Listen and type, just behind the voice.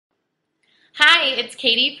Hi, it's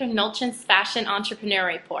Katie from Nolchin's Fashion Entrepreneur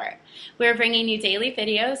Report. We're bringing you daily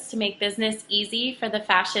videos to make business easy for the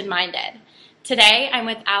fashion-minded. Today, I'm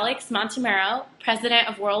with Alex Montemurro, president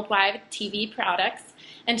of Worldwide TV Products,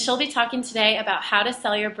 and she'll be talking today about how to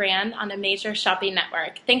sell your brand on a major shopping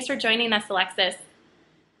network. Thanks for joining us, Alexis.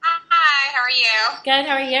 Hi, how are you? Good,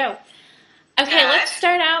 how are you? Okay, Good. let's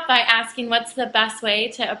start out by asking what's the best way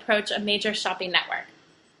to approach a major shopping network?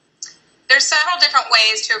 There's several different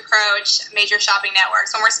ways to approach major shopping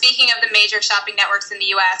networks. When we're speaking of the major shopping networks in the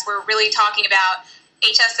U.S., we're really talking about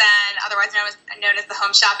HSN, otherwise known as the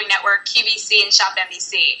Home Shopping Network, QVC, and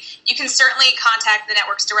ShopMDC. You can certainly contact the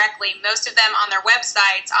networks directly. Most of them on their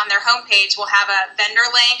websites, on their homepage, will have a vendor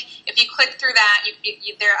link. If you click through that,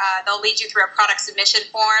 they'll lead you through a product submission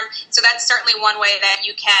form. So that's certainly one way that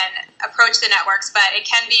you can approach the networks, but it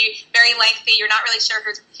can be very lengthy. You're not really sure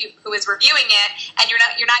who is reviewing it, and you're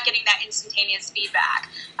not getting that instantaneous feedback.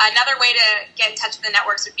 Another way to get in touch with the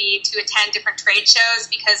networks would be to attend different trade shows,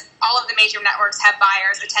 because all of the major networks have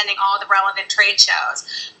buyers attending all the relevant trade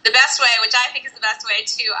shows. The best way, which I think is the best way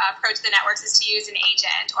to approach the networks, is to use an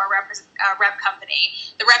agent or rep company.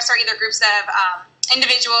 The reps are either groups of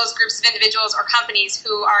groups of individuals, or companies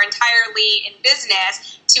who are entirely in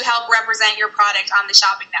business to help represent your product on the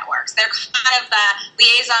shopping networks. They're kind of the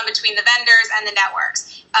liaison between the vendors and the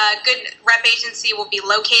networks. A good rep agency will be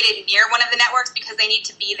located near one of the networks because they need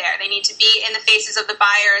to be there. They need to be in the faces of the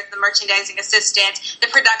buyers, the merchandising assistant, the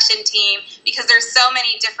production team, because there's so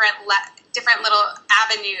many different little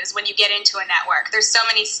avenues when you get into a network. There's so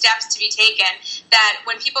many steps to be taken that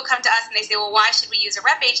when people come to us and they say, well, why should we use a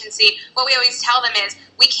rep agency? What we always tell them is,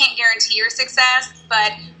 we can't guarantee your success,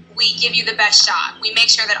 but we give you the best shot. We make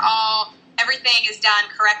sure that everything is done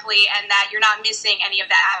correctly and that you're not missing any of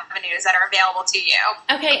the avenues that are available to you.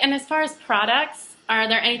 Okay, and as far as products, are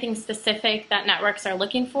there anything specific that networks are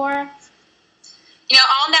looking for? You know,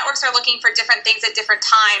 all networks are looking for different things at different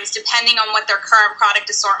times, depending on what their current product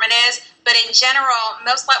assortment is. But in general,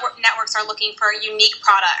 most networks are looking for unique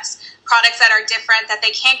products that are different, that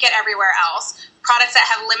they can't get everywhere else, products that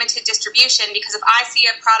have limited distribution, because if I see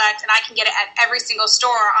a product and I can get it at every single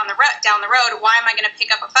store down the road, why am I going to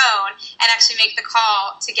pick up a phone and actually make the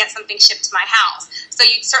call to get something shipped to my house? So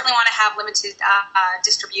you certainly want to have limited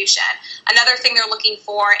distribution. Another thing they're looking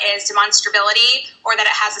for is demonstrability, or that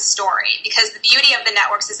it has a story, because the beauty of the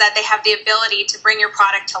networks is that they have the ability to bring your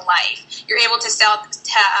product to life. You're able to tell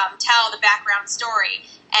the background story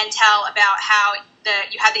and tell about how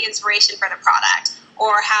you had the inspiration for the product,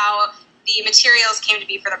 or how the materials came to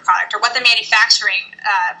be for the product, or what the manufacturing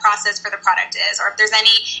process for the product is, or if there's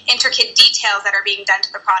any intricate details that are being done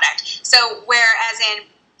to the product. So whereas in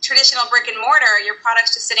traditional brick and mortar, your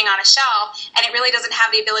product's just sitting on a shelf and it really doesn't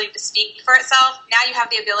have the ability to speak for itself, now you have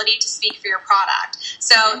the ability to speak for your product.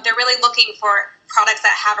 So they're really looking for products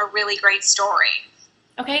that have a really great story.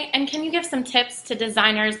 Okay, and can you give some tips to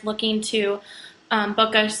designers looking to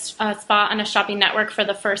book a spot on a shopping network for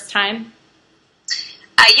the first time?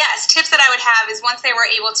 Yes, tips that I would have is, once they were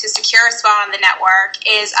able to secure a spot on the network,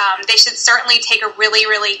 is they should certainly take a really,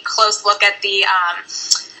 really close look at the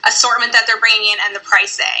assortment that they're bringing in and the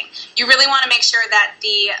pricing. You really want to make sure that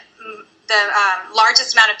the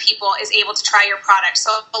largest amount of people is able to try your product.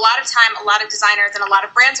 So a lot of time, a lot of designers and a lot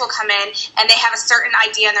of brands will come in and they have a certain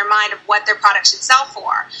idea in their mind of what their product should sell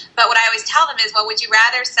for. But what I always tell them is, well, would you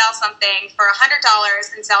rather sell something for $100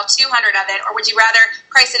 and sell 200 of it, or would you rather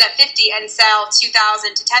price it at $50 and sell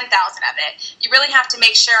 2,000 to 10,000 of it? You really have to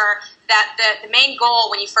make sure that the main goal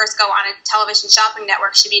when you first go on a television shopping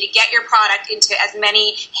network should be to get your product into as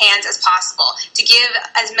many hands as possible, to give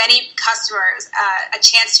as many customers a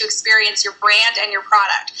chance to experience your brand and your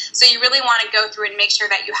product. So you really want to go through and make sure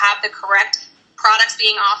that you have the correct products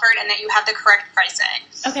being offered and that you have the correct pricing.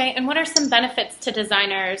 Okay, and what are some benefits to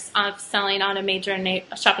designers of selling on a major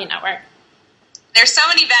shopping network? There's so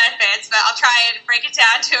many benefits, but I'll try and break it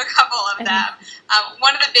down to a couple of them.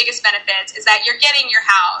 One of the biggest benefits is that you're getting your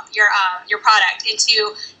product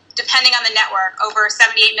into, depending on the network, over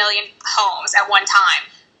 78 million homes at one time.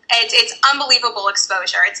 It's unbelievable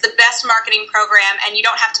exposure. It's the best marketing program, and you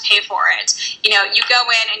don't have to pay for it. You know, you go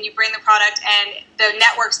in and you bring the product, and the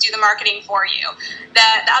networks do the marketing for you.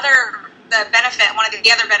 One of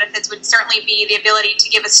the other benefits would certainly be the ability to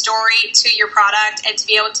give a story to your product and to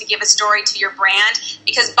be able to give a story to your brand,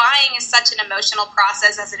 because buying is such an emotional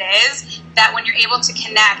process as it is, that when you're able to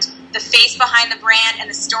connect the face behind the brand and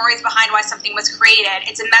the stories behind why something was created,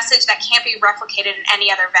 it's a message that can't be replicated in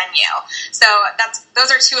any other venue. So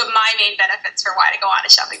those are two of my main benefits for why to go on a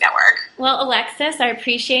shopping network. Well, Alexis, I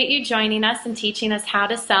appreciate you joining us and teaching us how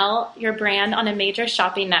to sell your brand on a major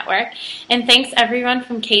shopping network. And thanks everyone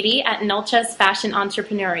from Katie at NOLCHA's Fashion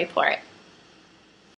Entrepreneur Report.